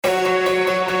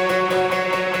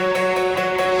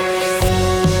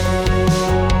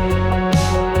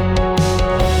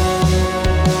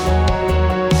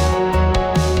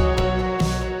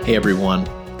Hey everyone,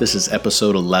 this is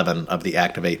episode 11 of the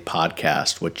Activate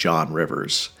podcast with John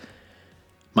Rivers.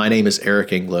 My name is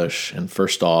Eric English, and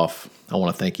first off, I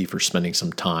want to thank you for spending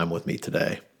some time with me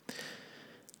today.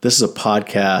 This is a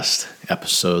podcast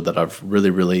episode that I've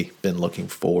really been looking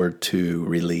forward to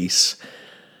release.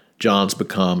 John's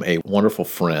become a wonderful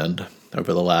friend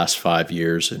over the last 5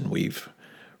 years, and we've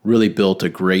really built a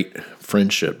great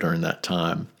friendship during that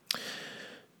time.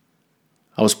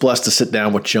 I was blessed to sit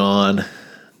down with John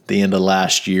the end of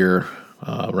last year,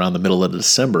 around the middle of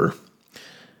December,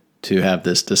 to have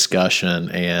this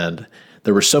discussion. And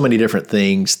there were so many different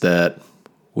things that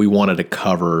we wanted to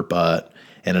cover, but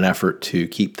in an effort to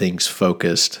keep things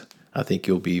focused, I think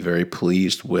you'll be very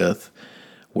pleased with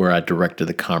where I directed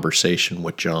the conversation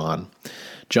with John.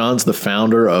 John's the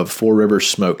founder of Four Rivers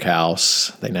Smokehouse.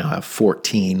 They now have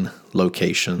 14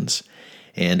 locations.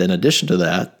 And in addition to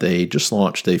that, they just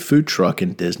launched a food truck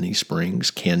in Disney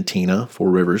Springs, Cantina, Four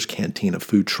Rivers Cantina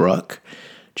food truck.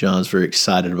 John's very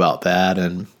excited about that.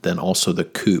 And then also the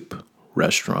Coop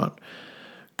restaurant,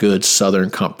 good Southern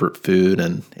comfort food.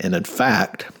 And in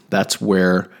fact, that's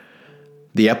where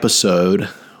the episode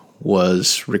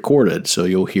was recorded. So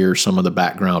you'll hear some of the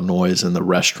background noise in the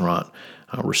restaurant.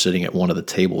 We're sitting at one of the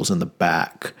tables in the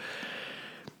back.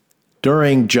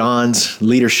 During John's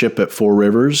leadership at Four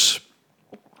Rivers,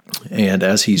 and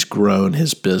as he's grown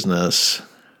his business,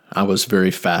 I was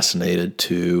very fascinated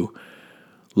to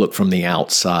look from the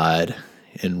outside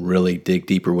and really dig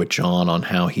deeper with John on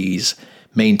how he's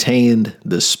maintained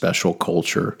this special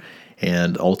culture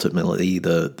and ultimately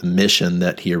the mission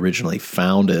that he originally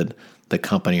founded the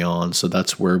company on. So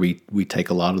that's where we take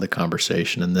a lot of the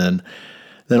conversation. And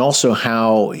then also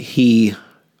how he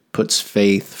puts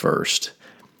faith first.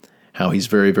 How he's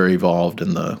very involved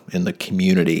in the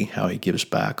community, how he gives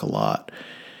back a lot.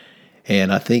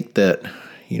 And I think that,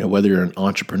 whether you're an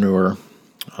entrepreneur,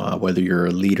 whether you're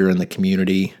a leader in the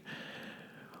community,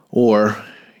 or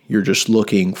you're just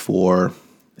looking for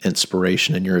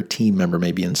inspiration and you're a team member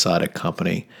maybe inside a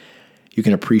company, you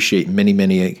can appreciate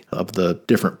many of the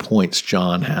different points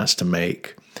John has to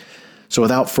make. So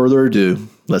without further ado,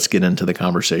 let's get into the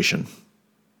conversation.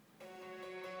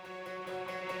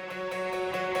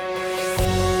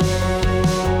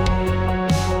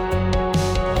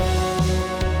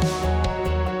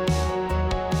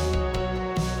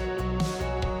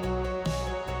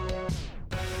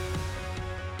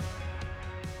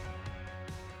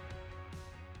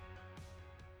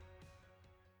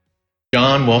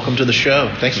 John, welcome to the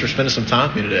show. Thanks for spending some time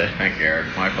with me today. Thank you, Eric.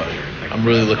 My pleasure. I'm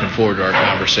really looking forward to our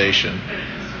conversation.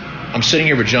 I'm sitting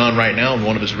here with John right now in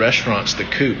one of his restaurants, the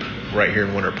Coop, right here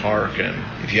in Winter Park. And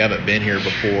if you haven't been here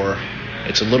before,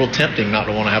 it's a little tempting not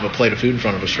to want to have a plate of food in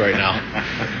front of us right now.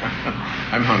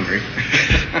 I'm hungry,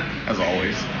 as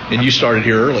always. And you started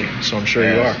here early, so I'm sure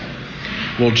you are.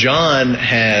 Well, John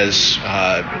has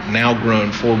now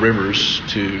grown Four Rivers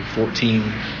to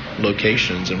 14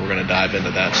 locations, and we're going to dive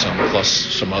into that some, plus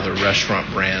some other restaurant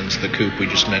brands. The Coop, we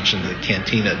just mentioned the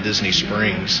Cantina at Disney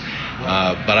Springs.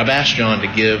 But I've asked John to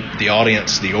give the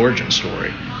audience the origin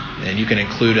story. And you can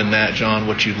include in that, John,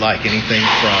 what you'd like. Anything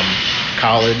from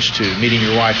college to meeting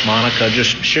your wife, Monica.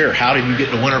 Just share, how did you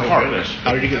get to Winter Park?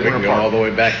 How did you get to Winter Park? Go all the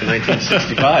way back to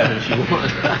 1965 if you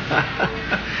want.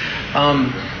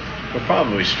 We'll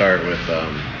probably start with,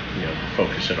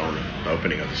 focus it on the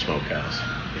opening of the smokehouse.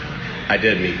 I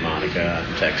did meet Monica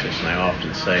in Texas, and I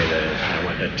often say that I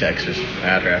went to Texas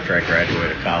after I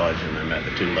graduated college, and I met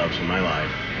the two loves of my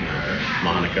life.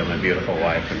 Monica, my beautiful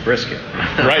wife, and brisket.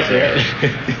 Right there.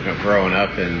 Growing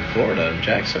up in Florida, in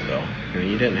Jacksonville,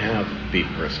 you didn't have beef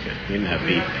brisket. You didn't have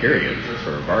beef, period,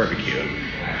 for a barbecue.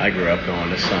 I grew up going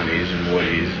to Sonny's and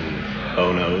Woody's and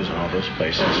Bono's and all those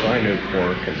places, so I knew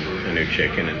pork and I knew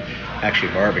chicken, and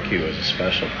actually barbecue was a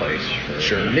special place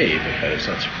for me because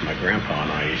that's my grandpa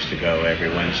and I used to go every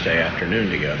Wednesday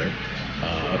afternoon together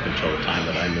up until the time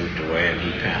that I moved away and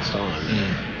he passed on.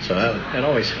 So that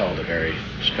always held a very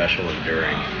special,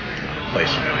 enduring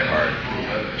place in my heart.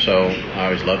 So I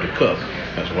always loved to cook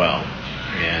as well.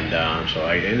 And so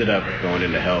I ended up going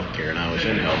into healthcare, and I was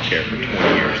in healthcare for 20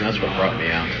 years, and that's what brought me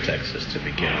out to Texas to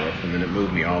begin with, and then it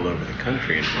moved me all over the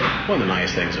country. And one of the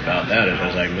nice things about that is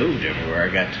as I moved everywhere, I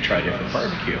got to try different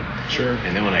barbecue. Sure.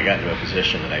 And then when I got into a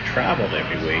position that I traveled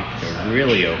every week, it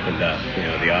really opened up,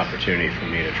 the opportunity for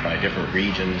me to try different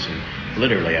regions, and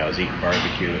literally I was eating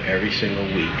barbecue every single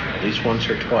week, at least once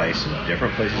or twice, in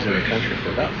different places in the country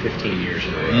for about 15 years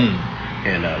in a row.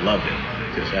 And I loved it.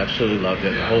 Just absolutely loved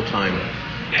it. The whole time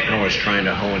I was trying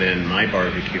to hone in my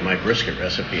barbecue, my brisket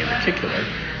recipe in particular,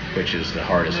 which is the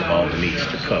hardest of all the meats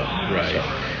to cook. Right. So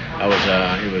it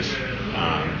was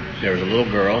there was a little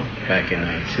girl back in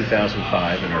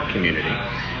 2005 in our community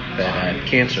that had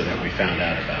cancer that we found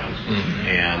out about.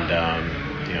 And,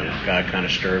 God kind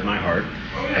of stirred my heart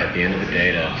at the end of the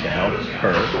day to help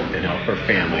her and help her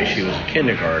family. She was a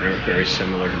kindergartner, very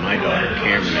similar to my daughter,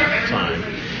 Cameron, at the time.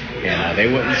 And they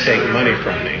wouldn't take money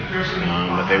from me,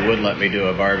 but they would let me do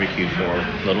a barbecue for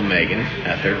little Megan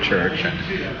at their church.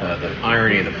 The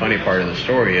irony and the funny part of the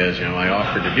story is, I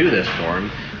offered to do this for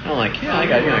them. I'm like, I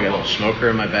got a little smoker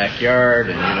in my backyard,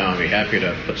 and I'll be happy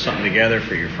to put something together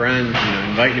for your friends.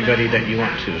 Invite anybody that you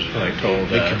want to. So I told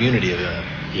the community event.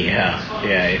 Yeah,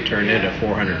 it turned into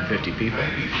 450 people,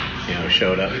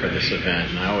 showed up for this event.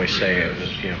 And I always say it was,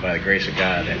 by the grace of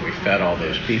God that we fed all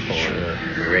those people. Sure.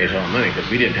 And we raised all the money because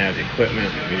we didn't have the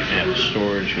equipment, we didn't have the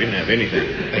storage, we didn't have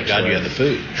anything. Thank God you had the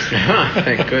food.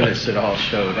 Thank goodness it all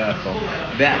showed up. Well,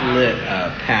 that lit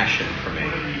a passion for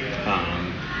me.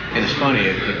 And it's funny,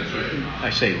 I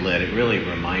say lit, it really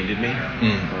reminded me,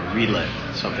 or relit,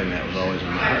 something that was always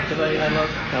in my heart, because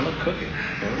I love cooking.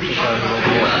 Just how I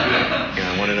love doing.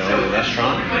 I wanted to own a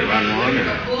restaurant and run one,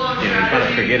 and you kind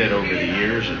of forget it over the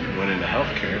years and went into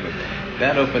healthcare, but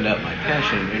that opened up my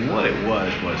passion. And what it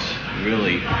was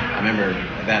really, I remember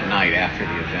that night after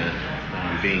the event,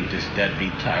 being just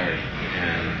deadbeat tired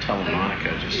and telling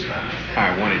Monica just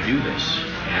how I want to do this.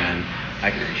 And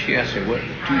she asked me, what?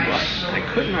 And I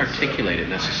couldn't articulate it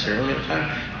necessarily at the time,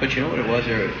 but you know what it was?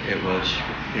 It was,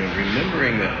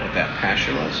 remembering what that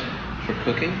passion was for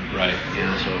cooking. Right.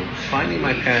 And so finding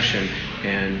my passion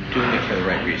and doing it for the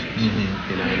right reasons.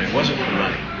 And it wasn't for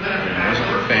money. It wasn't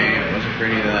for fame. It wasn't for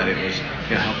any of that. It was,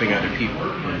 helping other people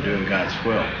and doing God's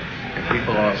will. And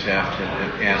people always have to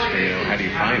ask me, how do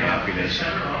you find happiness?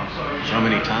 So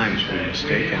many times we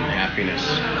mistaken happiness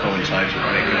coincides with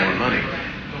making more money.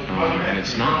 And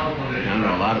it's not. I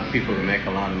know a lot of people who make a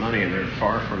lot of money and they're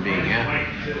far from being happy.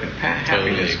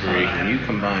 Happiness comes when you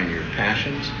combine your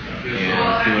passions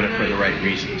and doing it for the right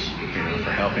reasons,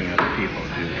 for helping other people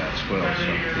do God's will.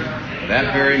 So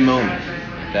that very moment,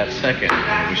 that second,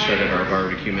 we started our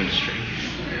barbecue ministry.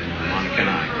 And Monica and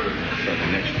I, for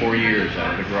the next 4 years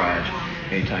out of the garage,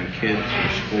 anytime kids or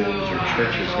schools or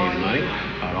churches need money,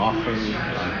 I'd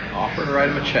offer to write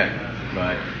them a check.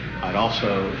 But I'd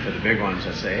also, for the big ones,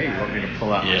 I'd say, hey, you want me to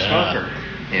pull out my smoker?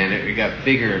 And it got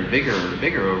bigger and bigger and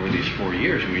bigger over these 4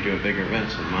 years, and we do bigger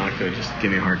events. And Monica would just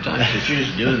give me a hard time. She said, you're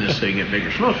just doing this so you get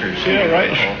bigger smokers. Right.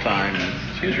 The whole time.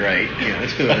 And she was right.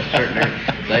 It's good.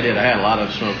 I had a lot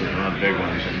of smokers, a lot of big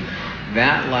ones. And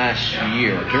that last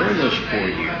year, during those 4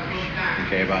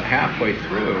 years, about halfway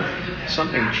through,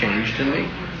 something changed in me.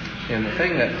 And the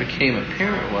thing that became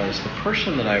apparent was the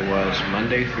person that I was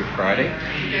Monday through Friday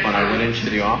when I went into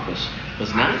the office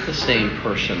was not the same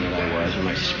person that I was in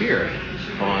my spirit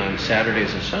on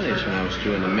Saturdays and Sundays when I was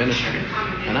doing the ministry.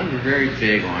 And I'm very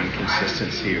big on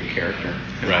consistency of character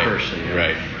and person.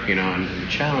 And the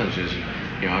challenge is,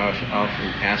 I often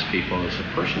ask people, is the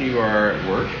person you are at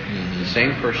work the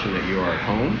same person that you are at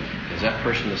home? Is that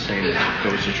person the same that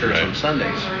goes to church on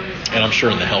Sundays? And I'm sure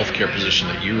in the healthcare position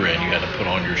that you were in, you had to put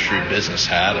on your shrewd business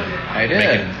hat and I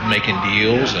did. making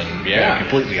deals and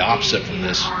completely opposite from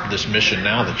this mission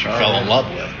now that you fell in love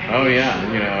with. Oh yeah,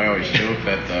 I always joke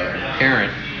that the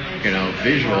parent,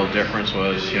 visual difference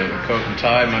was the coat and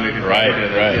tie Monday through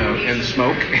Friday, and the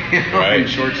smoke, and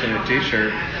shorts and a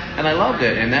t-shirt, and I loved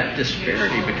it. And that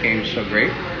disparity became so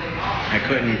great, I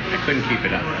couldn't keep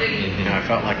it up. I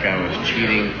felt like I was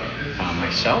cheating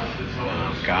myself,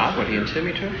 God, what He intended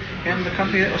me to, and the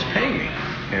company that was paying me.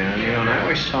 And I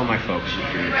always tell my folks,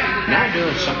 if you're not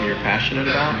doing something you're passionate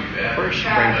about, first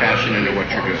bring passion into what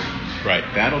you're doing. Right.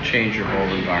 That'll change your whole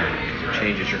environment. It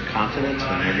changes your confidence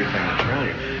and everything that's around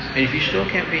you. And if you still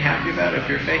can't be happy about it, if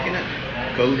you're faking it,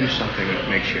 go do something that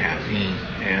makes you happy.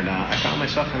 And I found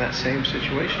myself in that same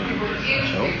situation.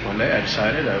 So one day I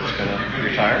decided I was going to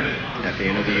retire at the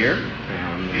end of the year,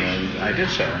 and I did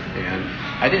so. And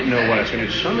I didn't know what I was going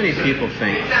to do. So many people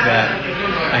think that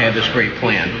I had this great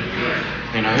plan.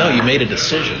 No, you made a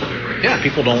decision. Yeah.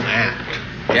 People don't act.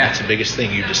 Yeah. That's the biggest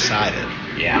thing. You decided.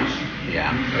 Yeah.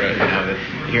 Right.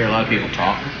 You hear a lot of people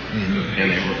talk,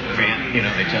 and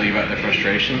they tell you about their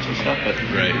frustrations and stuff, but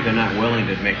they're not willing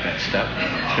to make that step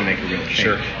to make a real change.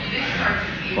 Sure.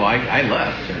 Well, I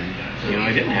left, and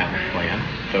I didn't have a plan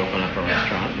to open up a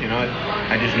restaurant.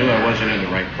 I just knew I wasn't in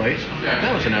the right place.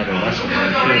 That was another lesson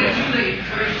learned too.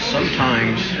 That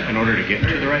sometimes, in order to get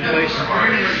to the right place,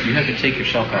 you have to take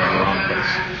yourself out of the wrong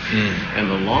place.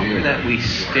 And the longer that we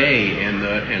stay in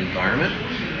the environment,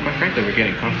 quite frankly, we're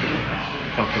getting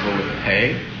comfortable with the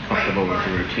pay, comfortable with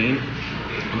the routine,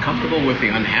 and comfortable with the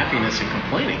unhappiness and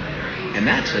complaining. And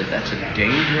that's a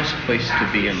dangerous place to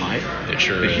be in life. It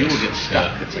sure is. Because you will get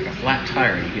stuck. Yeah. It's like a flat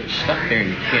tire. You get stuck there and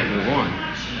you can't move on.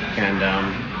 And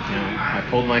I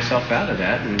pulled myself out of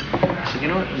that and I said, you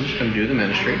know what, I'm just going to do the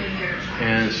ministry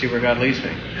and see where God leads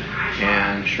me.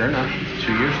 And sure enough,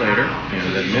 2 years later,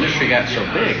 the ministry got so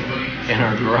big. In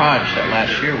our garage that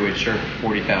last year, we had served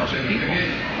 40,000 people.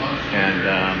 And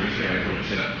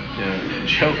the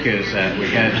joke is that we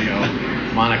had,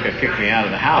 Monica kicked me out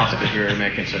of the house because we were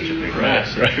making such a big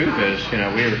mess. The truth is, we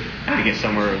had to get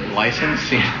somewhere licensed,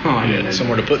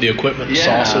 somewhere to put the equipment, and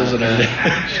sauces, and everything.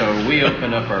 So we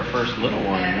opened up our first little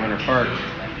one in Winter Park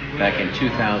back in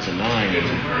 2009,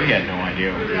 and we had no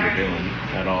idea what we were doing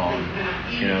at all. And,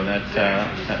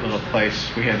 that little place,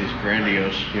 we had these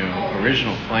grandiose,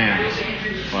 original plans.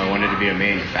 Well, I wanted to be a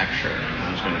manufacturer.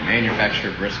 I was going to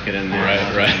manufacture brisket in there. I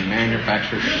was going to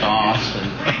manufacture sauce, and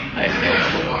I had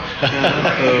no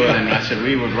clue. And I said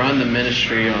we would run the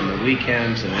ministry on the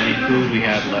weekends, and any food we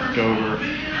had left over,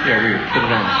 we would put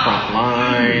it on the front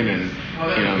line, and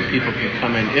people could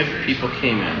come in. If people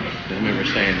came in, I remember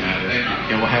saying that,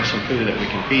 we'll have some food that we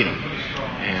can feed them.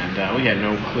 And we had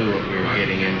no clue what we were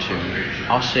getting into.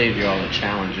 I'll save you all the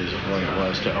challenges of what it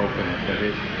was to open it. But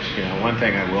one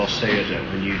thing I will say is that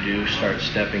when you do start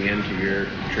stepping into your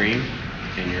dream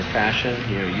and your passion,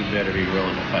 you better be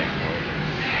willing to fight for it.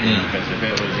 Because if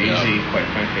it was easy, quite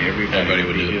frankly, everybody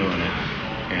would be doing it.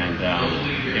 And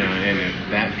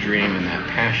and that dream and that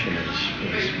passion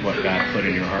is what God put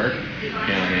in your heart.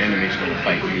 The enemy's going to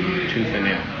fight you tooth and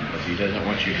nail. He doesn't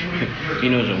want you. He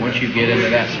knows that once you get into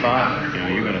that spot,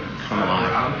 you're going to come alive.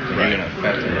 You're going to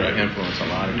affect and influence a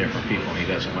lot of different people. He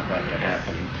doesn't want that to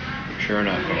happen. Sure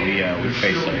enough, we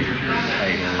faced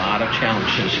a lot of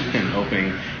challenges in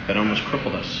opening that almost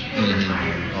crippled us.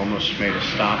 Almost made us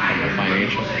stop from a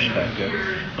financial perspective.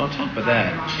 On top of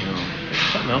that,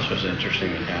 something else was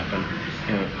interesting that happened.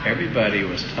 Everybody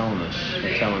was telling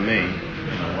me,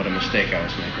 what a mistake I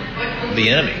was making. The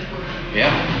enemy.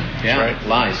 Yeah, right.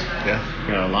 Lies.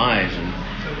 Yeah, lies,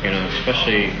 and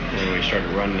especially when we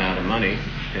started running out of money,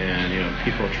 and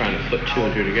people trying to put two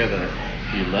and two together.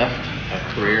 You left a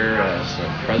career as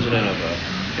a president of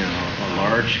a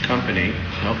large company,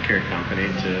 healthcare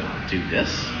company, to do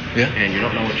this, and you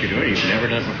don't know what you're doing. You've never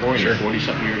done it before, and you're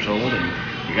 40-something years old,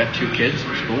 and you got 2 kids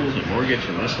and schools and mortgage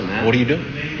and this and that. What are you doing?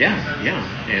 Yeah.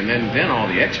 And then all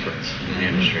the experts in the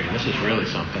industry. And this is really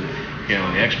something.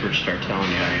 The experts start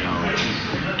telling you,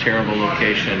 terrible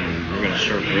location, and we're going to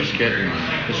serve brisket. And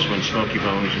this is when Smoky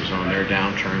Bones was on their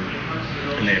downturn,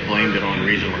 and they blamed it on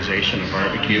regionalization of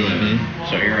barbecue. And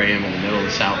so here I am in the middle of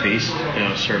the Southeast,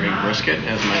 serving brisket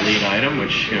as my lead item,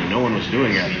 which no one was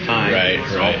doing at the time. It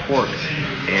was all pork,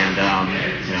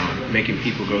 and making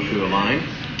people go through a line.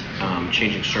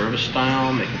 Changing service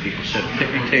style, making people sit at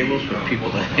picnic tables with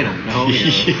people that they don't know.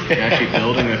 Actually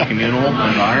building a communal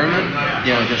environment.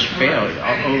 Just failed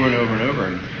over and over and over.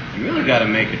 And you really got to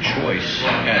make a choice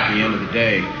at the end of the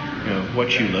day.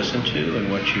 What you listen to and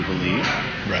what you believe.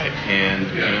 Right. And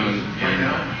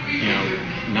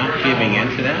not giving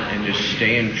into that and just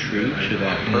staying true to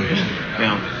that purpose.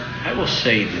 Now, I will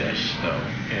say this though,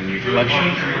 in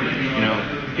reflection,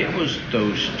 it was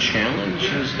those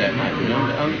challenges that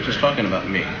I'm just talking about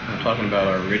me. I'm talking about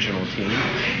our original team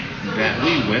that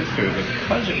we went through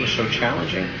because it was so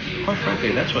challenging. Quite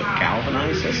frankly, that's what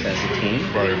galvanized us as a team.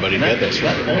 Brought everybody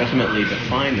together. That ultimately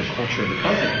defined the culture of the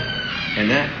company. And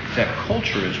that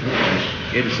culture is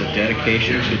one, it is a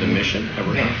dedication to the mission that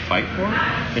we're going to fight for.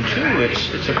 And two,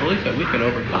 it's a belief that we can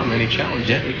overcome any challenge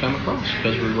that we come across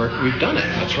because we've done it.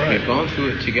 That's right. We've gone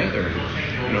through it together.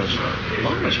 As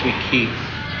long as we keep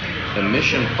the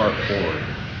mission part forward,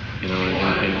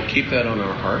 and keep that on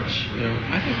our hearts,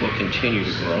 I think we'll continue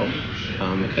to grow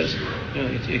because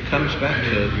it comes back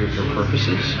to your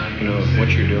purposes, of what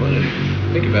you're doing.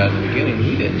 And think about it, in the beginning,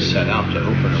 we didn't set out to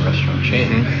open a restaurant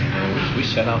chain. We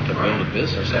set out to build a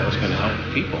business that was going to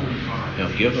help people,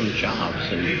 give them jobs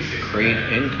and create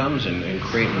incomes and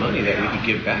create money that we could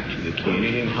give back to the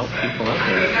community and help people out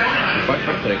there. And quite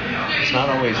frankly, it's not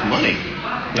always money.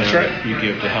 That's right. You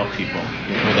give to help people.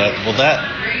 Well,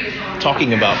 that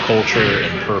talking about culture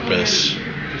and purpose,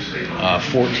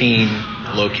 14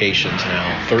 locations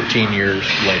now, 13 years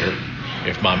later,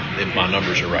 if my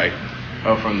numbers are right.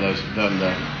 Oh, from the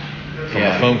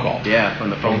phone call. Yeah, from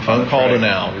the phone call to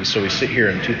now. So we sit here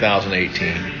in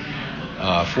 2018.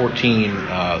 14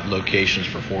 locations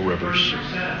for Four Rivers.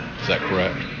 Is that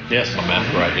correct? Yes. My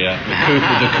math right? Yeah.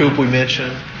 The coop we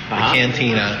mentioned, the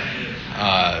cantina.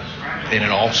 And it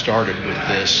all started with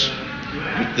this.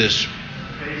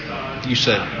 You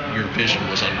said your vision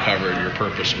was uncovered, your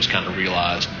purpose was kind of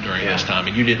realized during this time,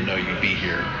 and you didn't know you'd be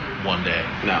here one day.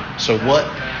 No. So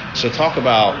talk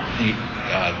about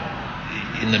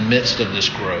in the midst of this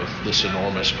growth, this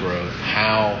enormous growth,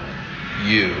 how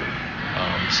you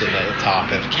sitting at the top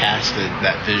have casted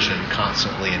that vision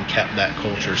constantly and kept that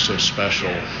culture so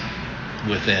special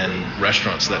within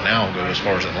restaurants that now go as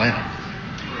far as Atlanta.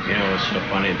 It's so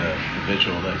funny, the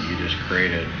visual that you just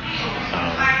created,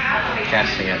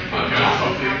 casting it on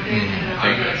top.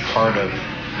 I think part of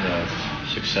the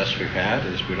success we've had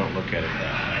is we don't look at it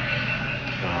that way.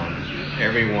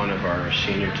 Every one of our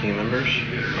senior team members,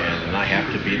 and I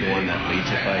have to be the one that leads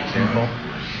it by example,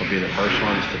 will be the first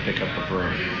ones to pick up a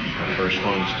broom, the first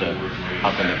ones to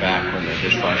hop in the back when the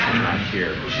dishwasher's not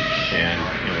here.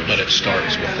 But it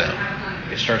starts with them.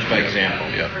 It starts by example.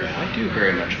 Yeah. I do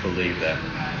very much believe that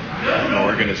an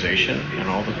organization and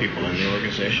all the people in the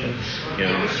organization,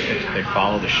 they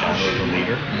follow the shadow of the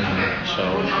leader. So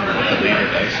what the leader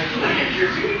does,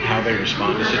 how they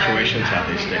respond to situations, how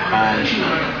they stay calm,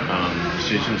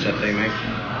 decisions that they make,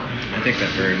 I think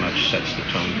that very much sets the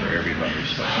tone for everybody.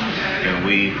 So,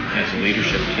 we as a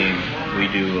leadership team, we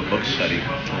do a book study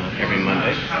every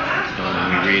Monday.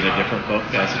 We read a different book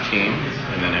as a team,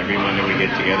 and then every Monday we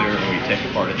get together and we take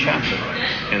apart a chapter.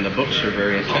 And the books are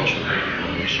very intentional.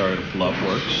 We started with Love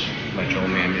Works by Joel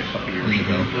Mamie a couple years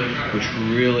ago, which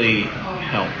really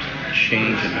helped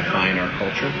change and define our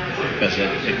culture because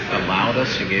it allowed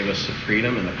us and gave us the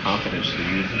freedom and the confidence to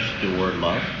use the word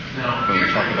love when we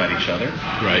talk about each other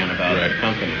and about the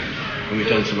company. And we've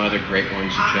done some other great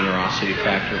ones, The Generosity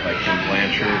Factor by Kim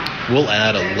Blanchard. We'll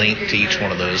add a link to each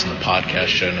one of those in the podcast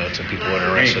show notes if people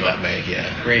are interested that may.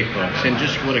 Great books. And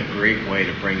just what a great way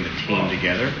to bring the team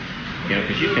together.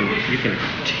 Because you can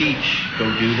teach, go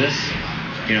do this,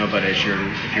 but if you're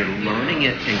learning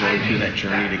it and going through that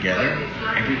journey together,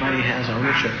 everybody has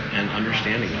ownership and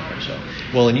understanding of it. So.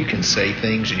 Well, and you can say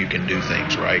things and you can do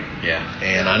things, right? Yeah.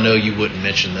 And I know you wouldn't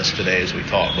mention this today as we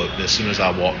talked, but as soon as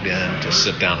I walked in to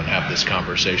sit down and have this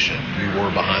conversation, you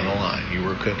were behind the line. You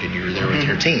were cooking. You were there with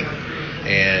your team.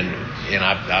 And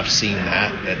I've seen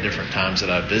that at different times that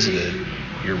I've visited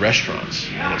your restaurants.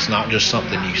 And it's not just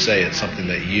something you say, it's something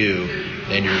that you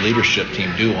and your leadership team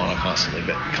do on a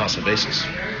constant basis.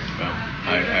 Well,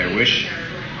 I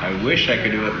wish I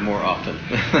could do it more often.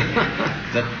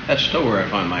 That's still where I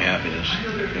find my happiness.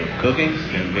 Cooking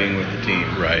and being with the team.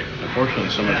 Right. Unfortunately,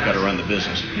 someone's got to run the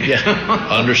business. Yeah,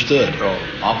 understood. So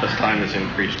office time has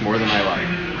increased more than I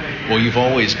like. Well, you've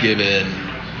always given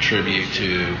tribute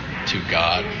to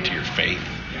God, to your faith,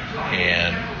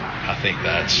 and I think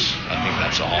that's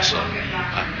awesome.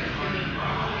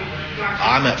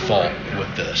 I'm at fault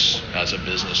with this as a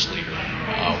business leader,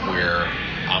 where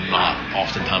I'm not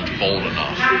oftentimes bold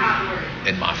enough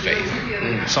in my faith.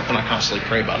 It's something I constantly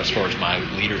pray about as far as my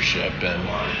leadership.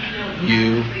 And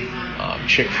you,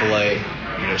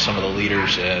 Chick-fil-A, some of the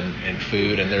leaders in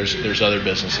food, and there's other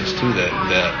businesses too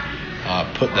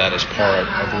that put that as part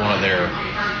of one of their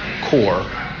core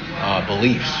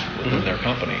beliefs within their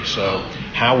company. So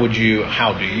how do you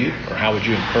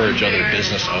encourage other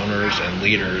business owners and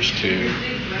leaders to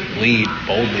lead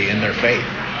boldly in their faith?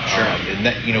 Sure. And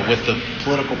that, with the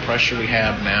political pressure we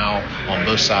have now on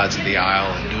both sides of the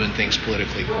aisle and doing things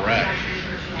politically correct,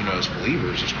 as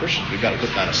believers, as Christians, we've got to put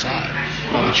that aside.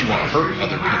 Not that you want to hurt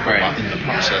other people in the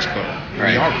process, but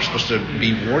we're supposed to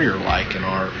be warrior-like in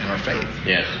our faith,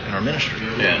 in our ministry.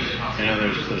 Yes.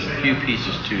 There's a few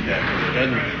pieces to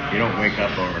that. You don't wake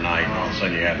up overnight and all of a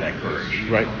sudden you have that courage.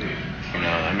 Right.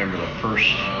 I remember the first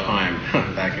time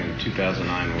back in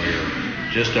 2009 we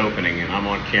were just opening and I'm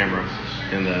on camera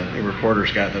and the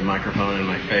reporter's got the microphone in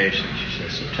my face and she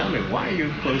says, "So tell me, why are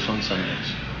you closed on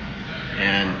Sundays?"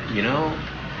 And,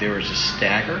 there was a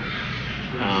stagger.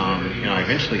 I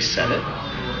eventually said it,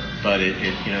 but it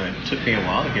took me a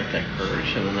while to get that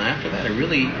courage. And then after that, it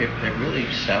really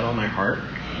sat on my heart.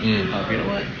 Of, you know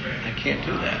what? I can't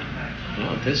do that.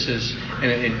 This is,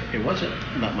 and it wasn't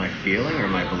that my feeling or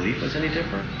my belief was any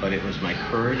different, but it was my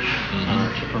courage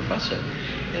to profess it.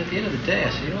 And at the end of the day, I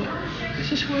said,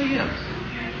 this is who I am.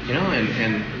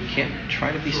 And can't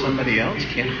try to be somebody else,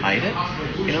 can't hide it,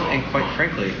 and quite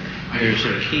frankly, there's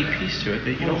a key piece to it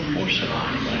that you don't force it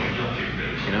on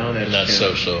anybody. That's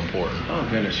so important. Oh,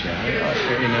 goodness, yeah.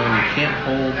 And you can't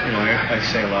hold, I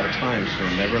say a lot of times,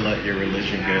 never let your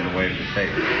religion get in the way of your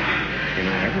faith.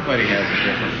 Everybody has a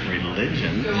different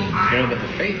religion, but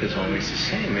the faith is always the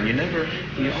same, and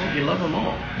you love them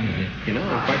all. And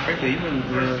quite frankly, even,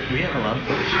 we have a lot of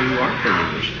folks who aren't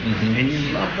believers, and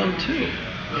you love them too.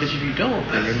 Because if you don't,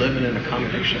 then you're living in a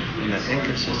contradiction, in that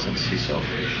inconsistency. So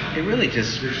it really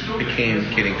just became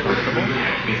getting comfortable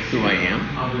with who I am.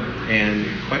 And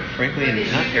quite frankly, and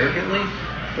not arrogantly,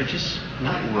 but just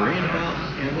not worrying about,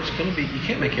 what's going to be. You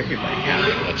can't make everybody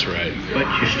happy. That's right. But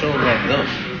you still love them.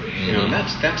 And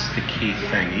that's the key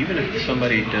thing. Even if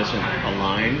somebody doesn't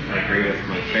align or agree with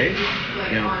my faith,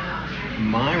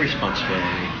 my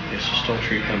responsibility is to still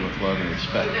treat them with love and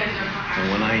respect. And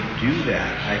when I do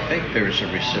that, I think there's a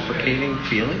reciprocating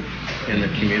feeling in the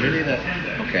community that,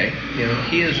 okay,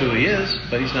 he is who he is,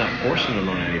 but he's not forcing them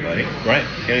on anybody. Right.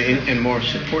 And more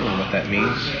importantly, what that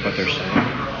means, what they're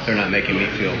saying, they're not making me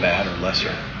feel bad or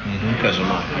lesser because of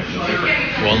my feel different.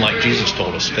 Well, and like Jesus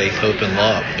told us, faith, hope, and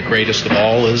love. The greatest of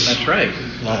all is that's right.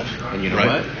 Love. And you know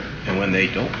what? And when they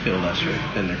don't feel lesser,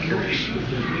 then they're curious.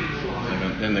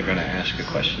 Then they're going to ask you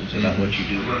questions about what you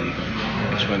do believe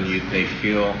in. It's when they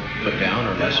feel put down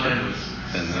or lesser,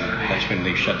 then that's when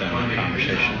they shut down the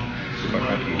conversation. Quite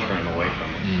frankly, you turn them away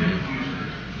from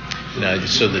it. Now,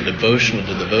 so the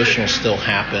devotional still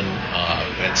happen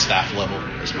at staff level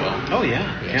as well? Oh,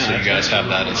 yeah. So you guys have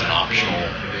that as an optional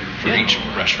for each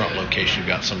restaurant location. You've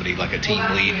got somebody like a team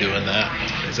lead doing that?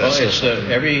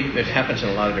 It happens in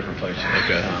a lot of different places.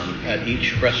 Okay. At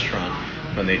each restaurant,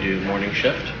 when they do morning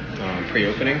shift,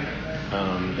 pre-opening,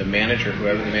 the manager,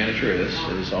 whoever the manager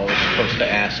is always supposed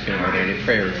to ask, are there any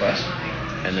prayer requests?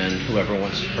 And then whoever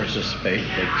wants to participate,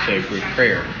 they say a group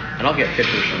prayer. And I'll get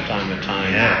pictures from time to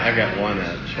time. Yeah. I've got one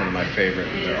that's one of my favorite.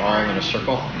 They're all in a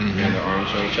circle, and their arms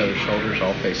on each other's shoulders,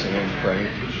 all facing in, praying.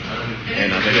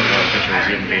 And they didn't know a picture was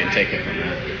even being taken from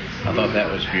that. I thought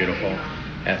that was beautiful.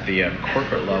 At the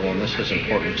corporate level, and this is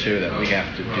important too, that we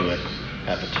have to do it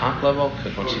at the top level,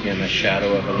 because once again, the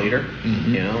shadow of a leader,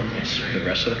 it's the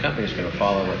rest of the company is going to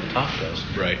follow what the top does.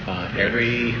 Right.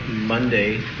 Every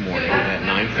Monday morning at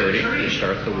 9:30, we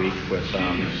start the week with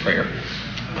prayer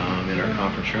in our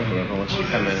conference room. Whoever wants to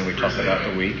come in, and we talk about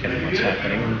the week and what's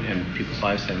happening in people's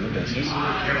lives and the business.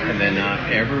 And then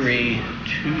every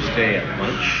Tuesday at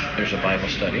lunch, there's a Bible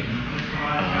study.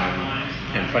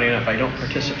 And funny enough, I don't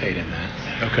participate in that.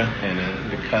 Okay.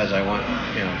 And because I want,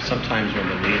 sometimes when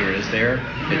the leader is there,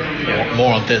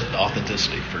 more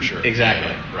authenticity for sure. Exactly.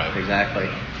 Yeah, right. Exactly.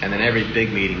 And then every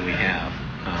big meeting we have,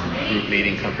 group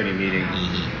meeting, company meeting,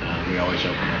 we always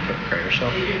open up with prayer.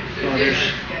 So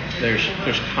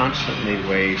there's constantly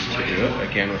ways to do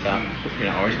it. Again, without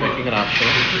always making it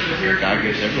optional. God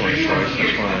gives everyone a choice.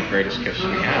 That's one of the greatest gifts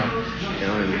we have.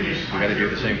 And we got to do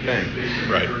the same thing.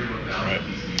 Right.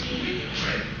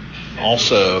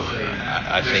 Also,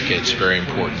 I think it's very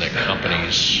important that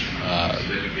companies,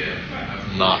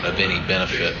 not of any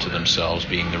benefit to themselves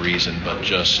being the reason, but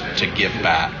just to give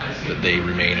back, that they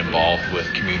remain involved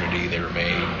with community, they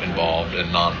remain involved in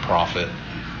nonprofit,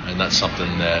 and that's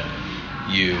something that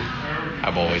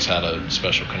I've always had a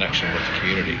special connection with the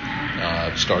community,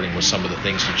 starting with some of the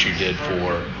things that you did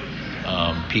for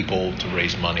people to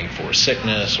raise money for a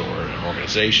sickness or an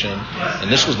organization. And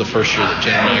this was the first year that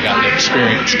Jen and I got to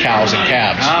experience cows and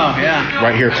calves. Oh, yeah.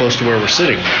 Right here close to where we're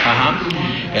sitting. Uh-huh.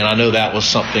 And I know that was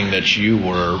something that you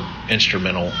were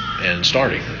instrumental in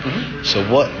starting. Mm-hmm. So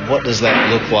what does that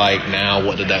look like now?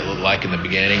 What did that look like in the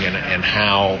beginning? And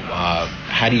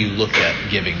how do you look at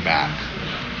giving back?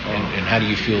 And how do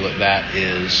you feel that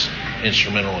is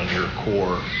instrumental in your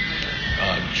core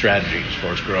strategy as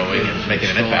far as growing and making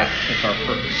an impact? It's our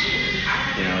purpose.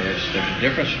 There's a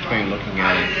difference between looking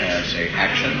at it as a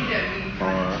action or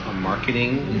a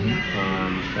marketing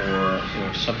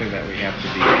or something that we have to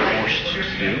be forced to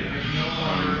do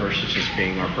versus just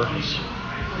being our purpose.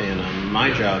 And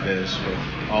my job is with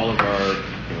all of our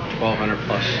 1,200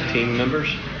 plus team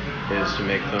members is to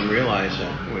make them realize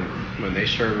that when they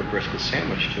serve a brisket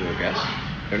sandwich to a guest,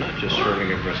 they're not just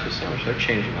serving a brisket sandwich, they're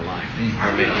changing a life.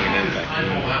 They're making an impact.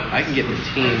 I can get the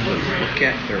team to look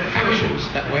at their actions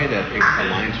that way, that it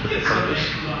aligns with the purpose.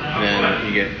 Then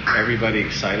you get everybody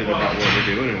excited about what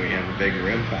we're doing, and we have a bigger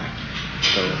impact.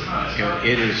 So,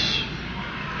 it is,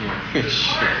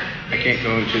 I can't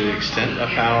go into the extent of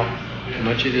how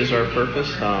much it is our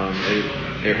purpose.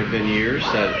 There have been years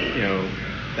that,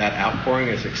 that outpouring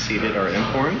has exceeded our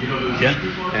inpouring. Yeah.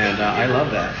 And I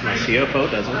love that. My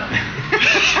CFO doesn't.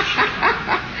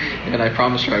 And I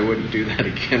promised her I wouldn't do that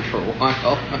again for a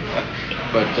while.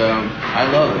 But I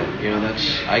love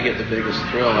it. I get the biggest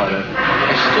thrill out of,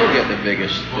 I still get the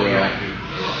biggest thrill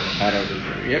out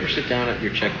of, you ever sit down at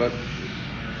your checkbook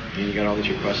and you got all these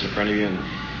requests in front of you and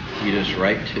you just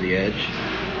write to the edge?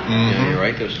 You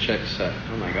write those checks that,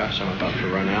 oh my gosh, I'm about to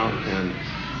run out, and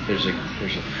there's a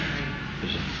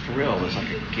thrill. There's like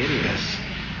a giddiness.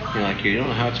 You don't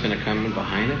know how it's going to come in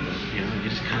behind it, but you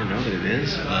just kind of know that it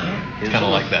is. It's kind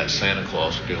of like that Santa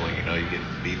Claus feeling. You get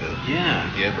to be the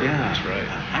giver. Yeah, That's right.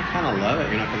 I kind of love it,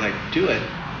 because I do it,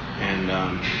 and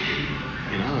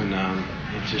and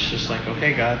it's just like,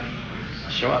 okay, God,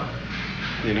 show up,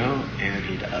 and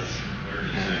He does.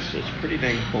 And it's pretty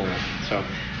dang cool. So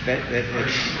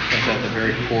it's at the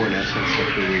very core and essence of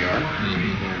who we are,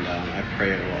 and I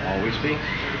pray it will always be.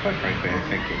 Quite frankly, I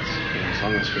think it's as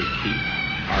long as we keep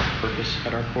our purpose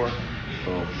at our core,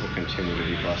 we'll continue to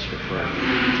be blessed with forever.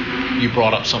 You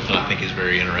brought up something I think is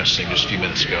very interesting just a few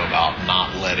minutes ago about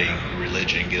not letting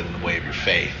religion get in the way of your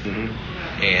faith,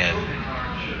 and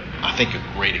I think a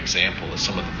great example is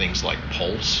some of the things like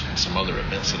Pulse and some other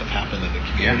events that have happened in the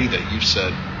community that you've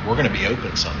said, we're going to be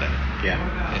open Sunday. Yeah.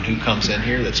 And who comes in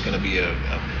here that's going to be a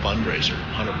fundraiser,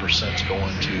 100% is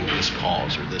going to this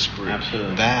cause or this group.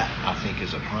 Absolutely. That, I think,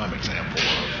 is a prime example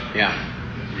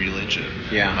of religion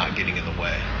not getting in the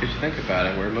way. If you think about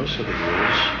it, where most of the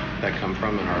rules that come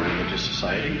from in our religious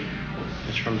society,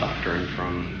 it's from doctrine,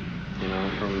 from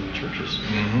churches.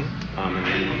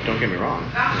 And don't get me wrong,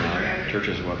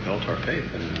 churches are what built our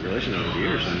faith and religion over the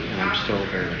years, and I'm still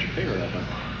very much in favor of that. But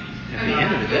at the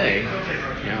end of the day,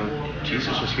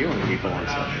 Jesus was healing people on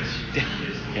Sundays.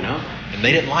 And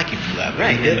they didn't like him for that,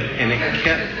 right? And it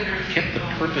kept the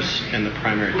purpose and the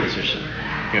primary position.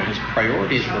 His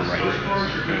priorities were right.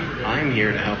 I'm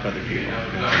here to help other people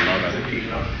and to love other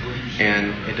people.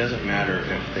 And it doesn't matter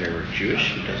if they were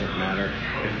Jewish. It doesn't matter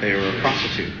if they were a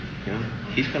prostitute.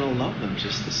 He's going to love them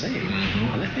just the same.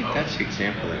 And I think that's the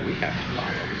example that we have to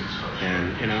follow.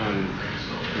 And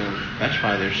that's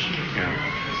why there's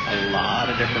a lot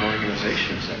of different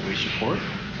organizations that we support,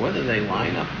 whether they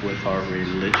line up with our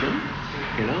religion,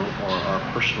 or our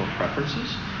personal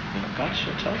preferences. God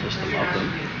still tells us to love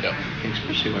them,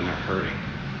 especially when they're hurting.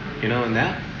 And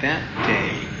that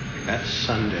day, that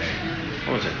Sunday,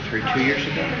 what was it, 2 years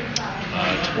ago?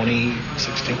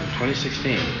 2016.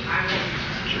 2016.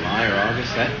 July or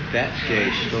August, that day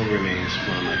still remains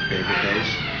one of my favorite days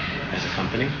as a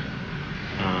company,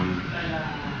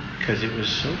 because it was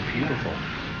so beautiful.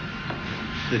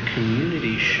 The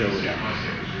community showed up,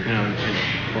 and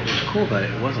what was cool about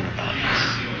it wasn't about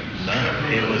us. No,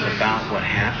 it was about what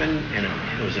happened, and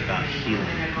it was about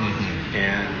healing.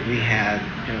 And we had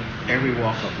every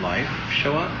walk of life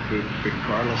show up,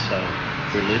 regardless of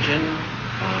religion,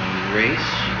 race,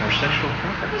 or sexual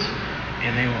preference.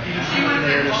 And they were all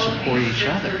there to support each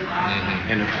other.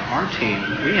 And our team,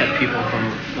 we had people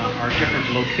from our different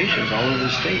locations all over the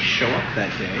state show up that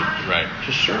day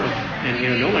to serve.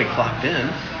 And nobody clocked in.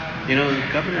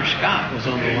 Governor Scott was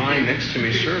on the line next to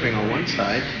me serving on one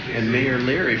side, and Mayor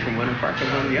Leary from Winter Park was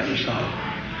on the other side.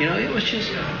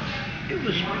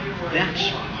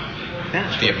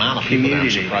 That's the amount of people there. I'm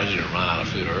surprised you didn't run out of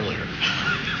food earlier.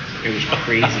 It was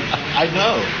crazy. I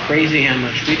know. Crazy how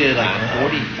much we did, like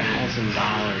 $40,000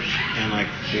 in like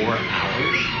 4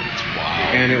 hours. It's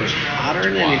wild. And it was hotter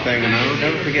than anything. And I'll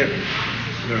never forget,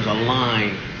 there was a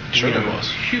line. Sure there was.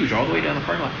 Huge, all the way down the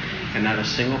parking lot. And not a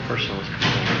single person was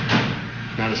coming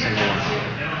in. Not a single one.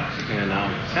 And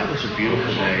that was a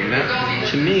beautiful day. And that,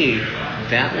 to me,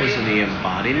 that was the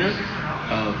embodiment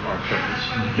of our purpose.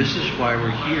 This is why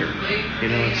we're here.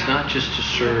 It's not just to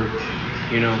serve,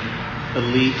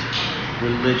 elite,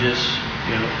 religious,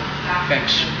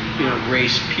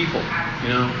 race people,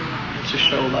 to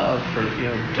show love for,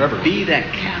 to be that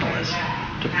catalyst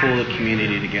to pull the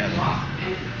community together.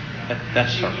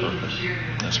 That's our purpose.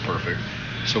 That's perfect.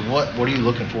 So what are you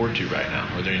looking forward to right now?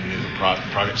 Are there any new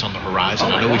projects on the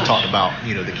horizon? I know we've talked about,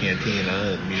 the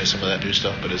cantina and, some of that new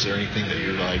stuff, but is there anything that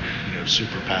you're like,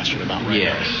 super passionate about right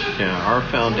now? Yes. Our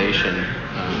foundation,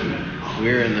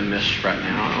 we're in the midst right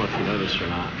now, I don't know if you know this or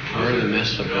not, we're in the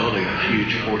midst of building a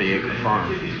huge 40-acre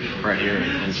farm right here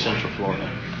in Central Florida.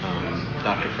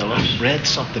 Dr. Phillips. I read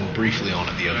something briefly on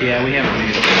it the other day. Yeah, we haven't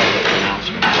made a public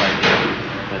announcement quite yet.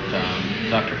 But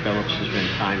Dr. Phillips has been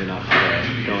kind enough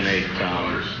to donate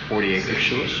 40 acres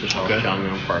to us as well as John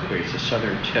Milne Parkway. It's the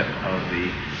southern tip of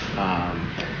the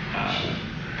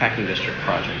Packing District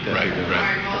project that we're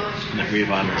doing, the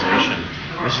revitalization.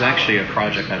 This is actually a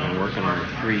project I've been working on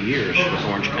for 3 years with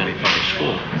Orange County Public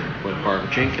School with Barbara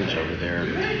Jenkins over there.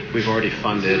 We've already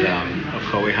funded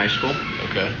Ocoee High School.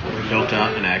 Okay. We built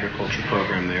out an agriculture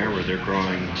program there where they're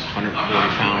growing 140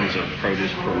 pounds of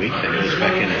produce per week that goes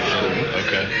back into school.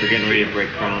 Okay. We're getting ready to break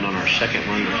ground on our second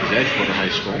one, which is Edgewater High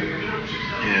School.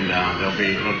 And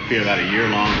it'll be about a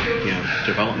year-long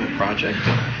development project.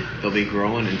 They'll be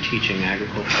growing and teaching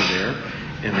agriculture there.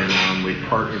 And then we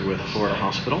partnered with Florida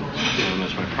Hospital.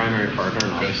 That's my primary partner,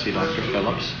 and obviously Dr.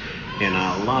 Phillips. And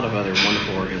a lot of other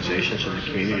wonderful organizations in the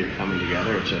community are coming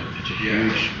together. It's a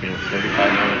huge, $35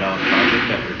 million project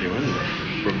that we're doing.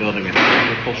 We're building an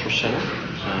agricultural center.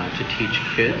 to teach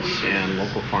kids and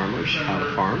local farmers how to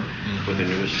farm with the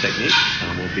newest techniques.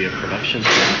 We'll be a production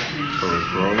center for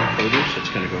growing produce. It's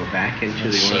going to go back into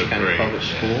the Orange County Public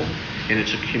School. And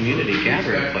it's a community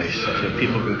gathering place, so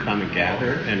people can come and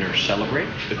gather and or celebrate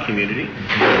the community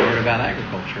and learn about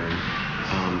agriculture.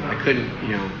 And I couldn't,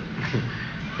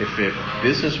 if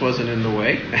business wasn't in the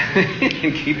way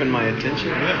and keeping my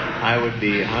attention, I would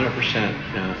be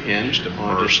 100% in. Just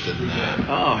immersed in that.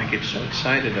 Oh, I get so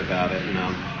excited about it.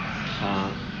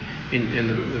 And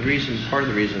the reason, part of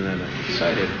the reason that I'm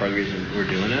excited, part of the reason we're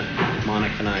doing it,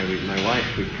 Monica and I, my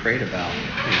wife, we prayed about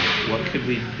what could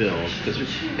we build, because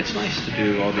it's nice to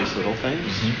do all these little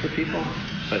things for people,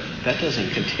 but that doesn't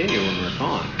continue when we're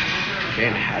gone. Okay,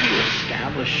 and how do you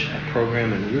establish a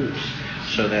program and roots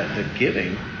so that the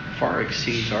giving far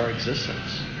exceeds our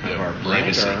existence of our brand,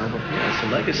 it's a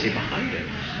legacy behind it.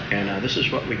 And this is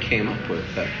what we came up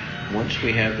with, that once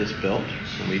we have this built,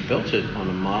 and we built it on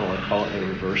a model, I call it a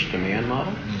reverse demand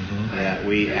model, that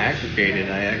I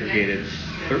aggregated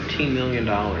 $13 million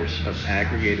of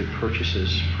aggregated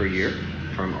purchases per year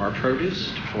from our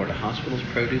produce to Florida Hospital's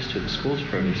produce to the school's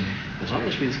produce. As long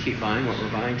as we just keep buying what we're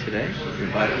buying today, we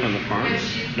buy it from the farm,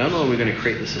 not only are we going to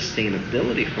create the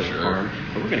sustainability for the farm,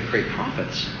 but we're going to create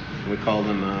profits. We call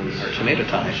them our tomato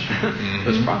ties.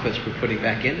 Those profits we're putting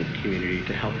back into the community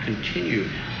to help continue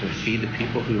to feed the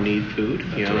people who need food,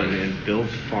 and build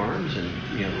farms and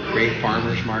create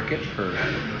farmers market for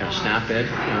SNAP-Ed,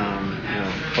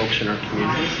 folks in our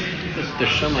community.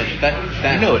 There's so much that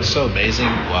it's so amazing.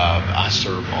 I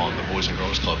serve on the Boys and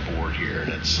Girls Club board here,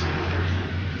 and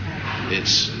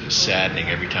it's saddening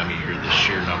every time you hear the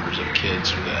sheer numbers of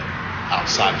kids that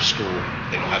outside of school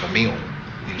they don't have a meal.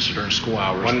 So during school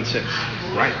hours. 1 in 6.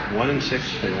 Right. 1 in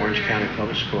 6 in Orange County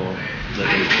Public School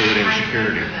live in food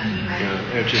insecurity.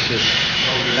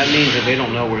 That means that they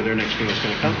don't know where their next meal is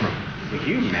going to come from. Can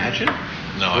you imagine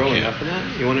growing up in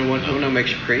that? You want to know what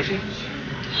makes you crazy?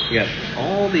 You got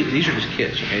all these are just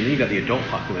kids, okay? And then you got the adult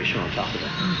population on top of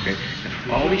that, okay?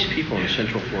 And all these people in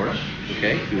Central Florida,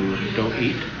 okay, who don't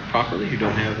eat properly, who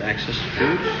don't have access to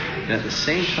food, and at the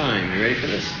same time, you ready for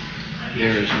this?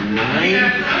 There's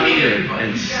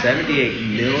 978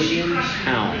 million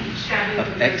pounds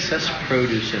of excess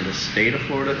produce in the state of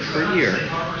Florida per year,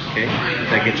 okay,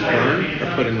 that gets burned or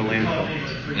put in the landfill.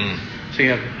 So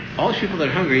you have all these people that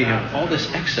are hungry, you have all this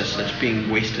excess that's being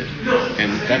wasted.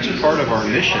 And that's part of our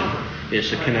mission, is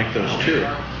to connect those two.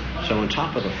 So on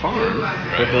top of the farm,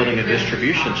 we're building a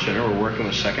distribution center. We're working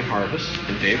with Second Harvest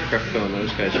and Dave Krefko and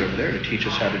those guys over there to teach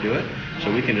us how to do it,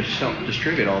 so we can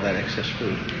distribute all that excess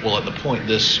food. Well, at the point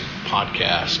this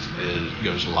podcast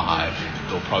goes live,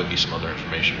 there'll probably be some other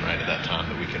information right at that time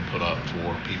that we can put up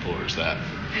for people, or is that?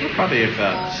 We're probably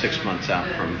about 6 months out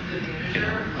from,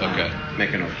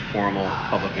 making a formal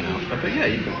public announcement. But yeah,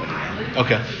 you can put it out.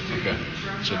 Okay.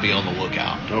 So be on the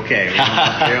lookout. Okay,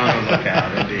 we're on the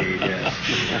lookout, indeed, yes.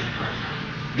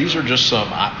 These are just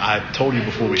some, I told you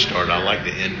before we started, I like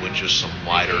to end with just some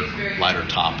lighter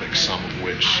topics, some of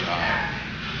which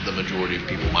the majority of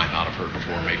people might not have heard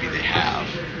before, maybe they have.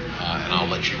 And I'll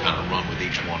let you kind of run with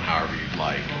each one however you'd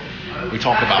like. We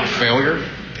talk about failure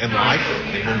in life,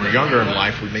 and when we're younger in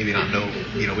life, we maybe not know,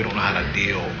 we don't know how to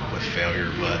deal with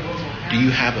failure, but do you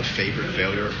have a favorite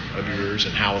failure of yours,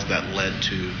 and how has that led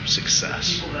to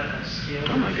success?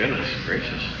 Oh my goodness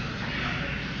gracious.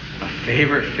 A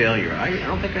favorite failure? I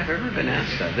don't think I've ever been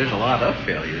asked that. There's a lot of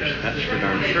failures, that's for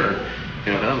darn sure.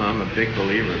 I'm a big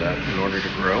believer that in order to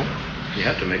grow, you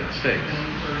have to make mistakes.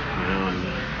 And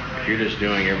if you're just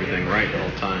doing everything right the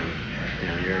whole time,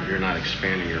 you're not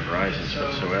expanding your horizons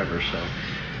whatsoever. So,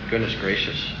 goodness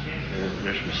gracious,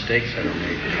 there's mistakes that are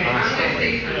made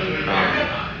constantly.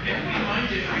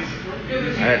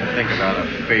 I had to think about a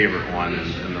favorite one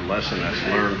and the lesson that's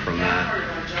learned from that.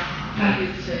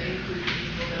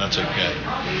 That's okay.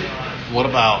 What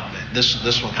about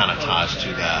this one kind of ties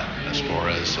to that as far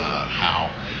as how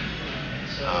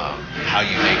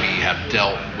you maybe have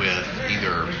dealt with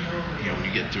either, when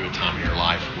you get through a time in your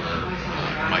life where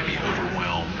you might be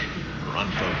overwhelmed or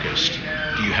unfocused.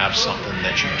 Do you have something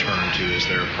that you turn to? Is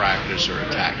there a practice or a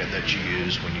tactic that you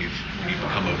use when you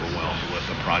become overwhelmed with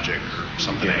a project or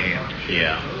something at hand?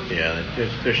 Yeah.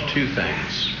 There's two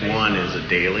things. One is a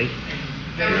daily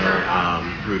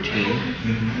routine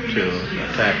to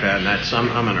attack that, and that's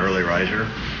I'm an early riser.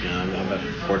 I'm about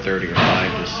 4:30 or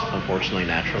 5, just unfortunately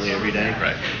naturally every day.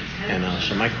 Right. And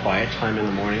so my quiet time in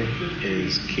the morning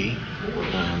is key. Where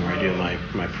I do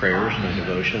my prayers, my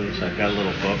devotions. I've got a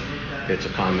little book. It's a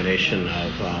combination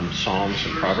of Psalms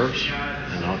and Proverbs,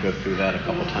 and I'll go through that a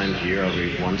couple times a year. I'll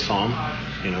read one Psalm,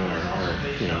 or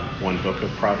one book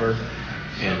of Proverbs.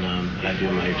 and I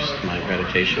do my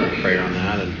meditation and prayer on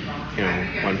that. And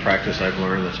one practice I've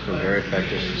learned that's been very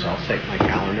effective is I'll take my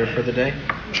calendar for the day.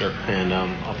 Sure. And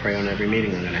I'll pray on every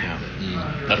meeting I'm going to have.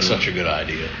 That's such a good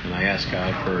idea. And I ask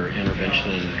God for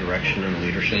intervention and direction and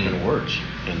leadership and words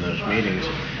in those meetings.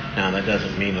 Now, that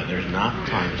doesn't mean that there's not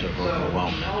times of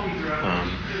overwhelmment.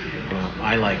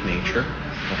 I like nature.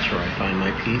 That's where I find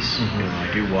my peace. I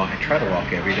do walk. I try to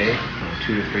walk every day,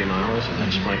 2 to 3 miles, and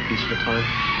that's my peaceful time.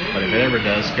 But if it ever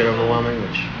does get overwhelming,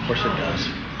 which of course it does,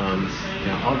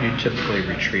 I'll typically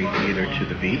retreat either to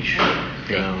the beach,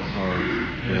 or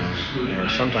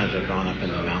sometimes I've gone up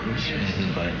in the mountains.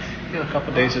 But a couple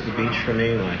of days at the beach for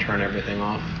me, when I turn everything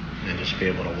off and just be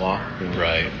able to walk, with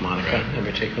Monica in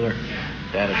particular,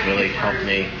 that has really helped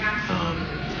me.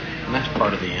 And that's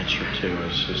part of the answer too,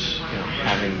 is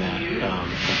having that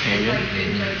companion,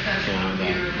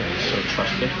 that is so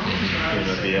trusted,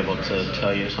 to be able to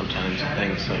tell you sometimes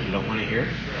things that you don't want to hear.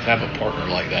 To have a partner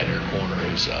like that in your corner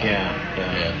is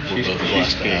we're both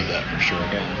blessed to have that for sure.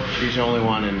 Yeah, she's the only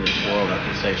one in this world that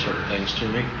can say certain things to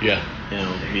me. Yeah.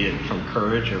 Be it from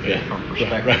courage or be it from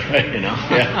perspective. Right. Yeah.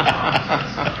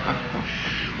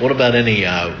 What about any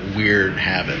weird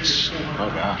habits? Oh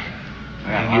gosh.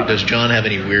 Does John have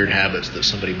any weird habits that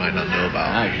somebody might not know about?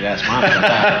 I should ask Mom about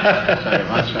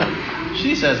that.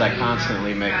 She says I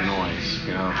constantly make noise,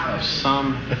 of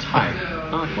some type.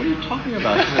 I'm like, what are you talking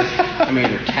about? I'm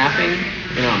either tapping,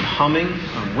 I'm humming,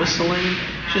 I'm whistling.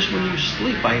 Just when you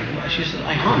sleep, she says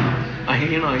I hum. I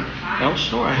don't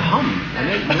snore, I hum. I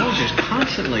make noises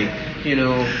constantly,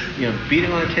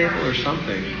 beating on a table or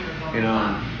something.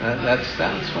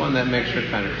 That's one that makes her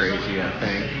kind of crazy, I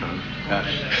think.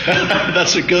 Gosh.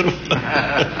 That's a good one.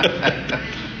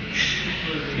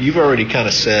 You've already kind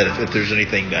of said if there's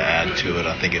anything to add to it,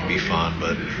 I think it'd be fun.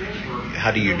 But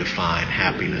how do you define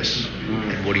happiness?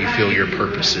 And what do you feel your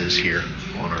purpose is here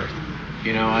on earth?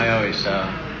 I always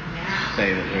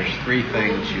say that there's 3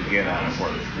 things you get out of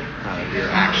work, out of your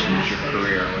actions, your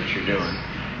career, what you're doing.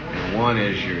 And one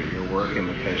is you're working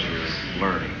because you're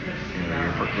learning.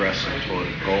 You're progressing toward a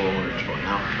goal or toward an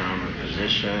outcome or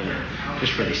position or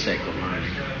just for the sake of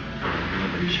learning.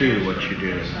 Number 2, what you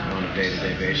do on a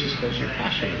day-to-day basis because you're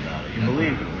passionate about it. You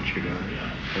believe in what you're doing.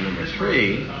 And number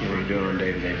 3, you do it on a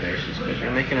day-to-day basis because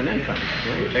you're making an income.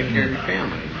 You're taking care of your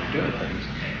family. You're doing things.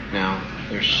 Now,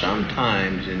 there's some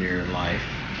times in your life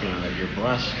that you're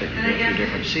blessed that you go through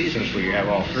different seasons where you have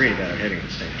all 3 that are hitting at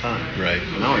the same time. Right.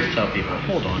 And I always tell people,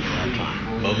 hold on to that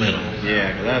time. Momentum.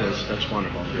 Yeah, because that's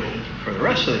wonderful. For the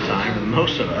rest of the time, for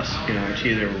most of us, it's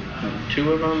either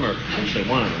 2 of them or potentially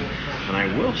 1 of them. And I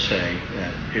will say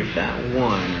that if that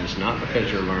 1 is not because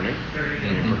you're learning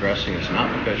and you're progressing, it's not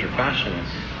because you're passionate,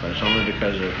 but it's only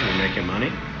because you're making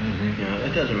money,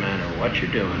 it doesn't matter what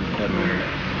you're doing. It doesn't matter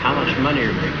how much money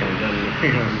you're making. It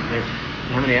doesn't,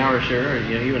 how many hours there are,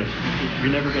 even if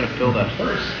you're never going to fill that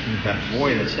hole, that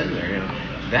void that's in there.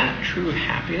 That true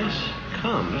happiness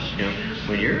comes,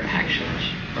 when your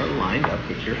actions are lined up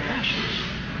with your passions.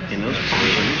 And those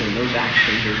passions and those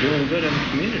actions are doing good in the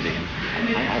community.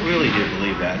 And I really do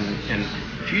believe that. And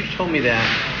if you told me that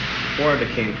before I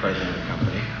became president of the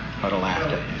company, I'd have laughed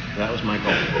at you. That was my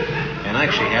goal. And I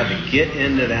actually had to get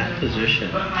into that position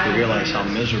to realize how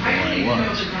miserable I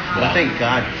was. And I think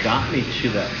God got me to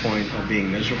that point of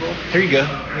being miserable. Here you go.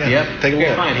 Yep. Take a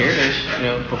look. Fine. Here it is.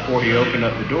 Before He opened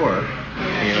up the door,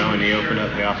 and He opened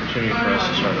up the opportunity for us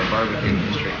to start our barbecue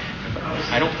industry.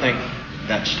 I don't think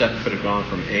that step could have gone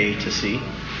from A to C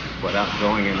without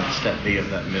going in that step B of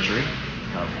that misery.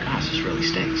 Gosh, this really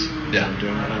stinks. Yeah. I'm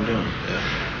doing what I'm doing.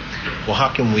 Yeah. Well, how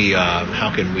can we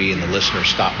and the listeners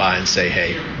stop by and say,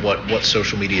 hey, what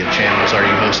social media channels are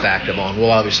you most active on?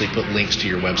 We'll obviously put links to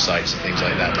your websites and things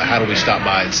like that, but how do we stop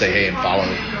by and say, hey, and follow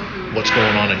what's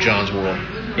going on in John's world?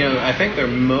 I think they're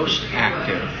most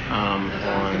active on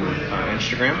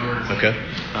Instagram. Okay.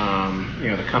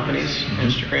 The company's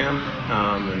Instagram,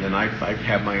 and then I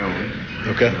have my own.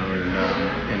 Okay.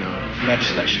 That's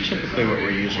typically what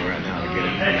we're using right now to get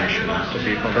information out to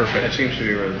people. Perfect. That seems to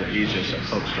be the easiest of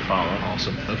folks to follow.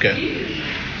 Awesome. Okay.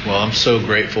 Well, I'm so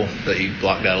grateful that you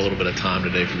blocked out a little bit of time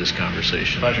today for this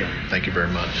conversation. Pleasure. Thank you very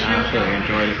much. I absolutely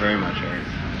enjoyed it very much, Eric.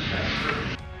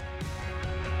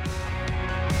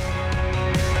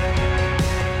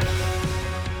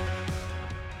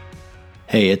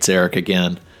 Hey, it's Eric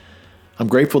again. I'm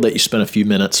grateful that you spent a few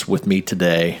minutes with me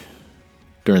today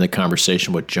during the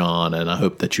conversation with John, and I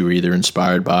hope that you were either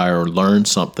inspired by or learned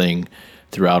something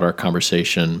throughout our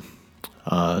conversation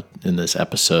in this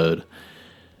episode.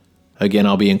 Again,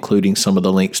 I'll be including some of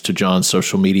the links to John's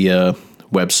social media,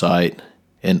 website,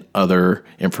 and other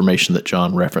information that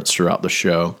John referenced throughout the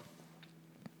show.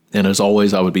 And as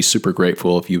always, I would be super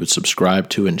grateful if you would subscribe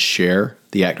to and share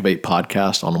the Activate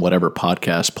podcast on whatever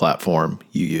podcast platform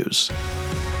you use.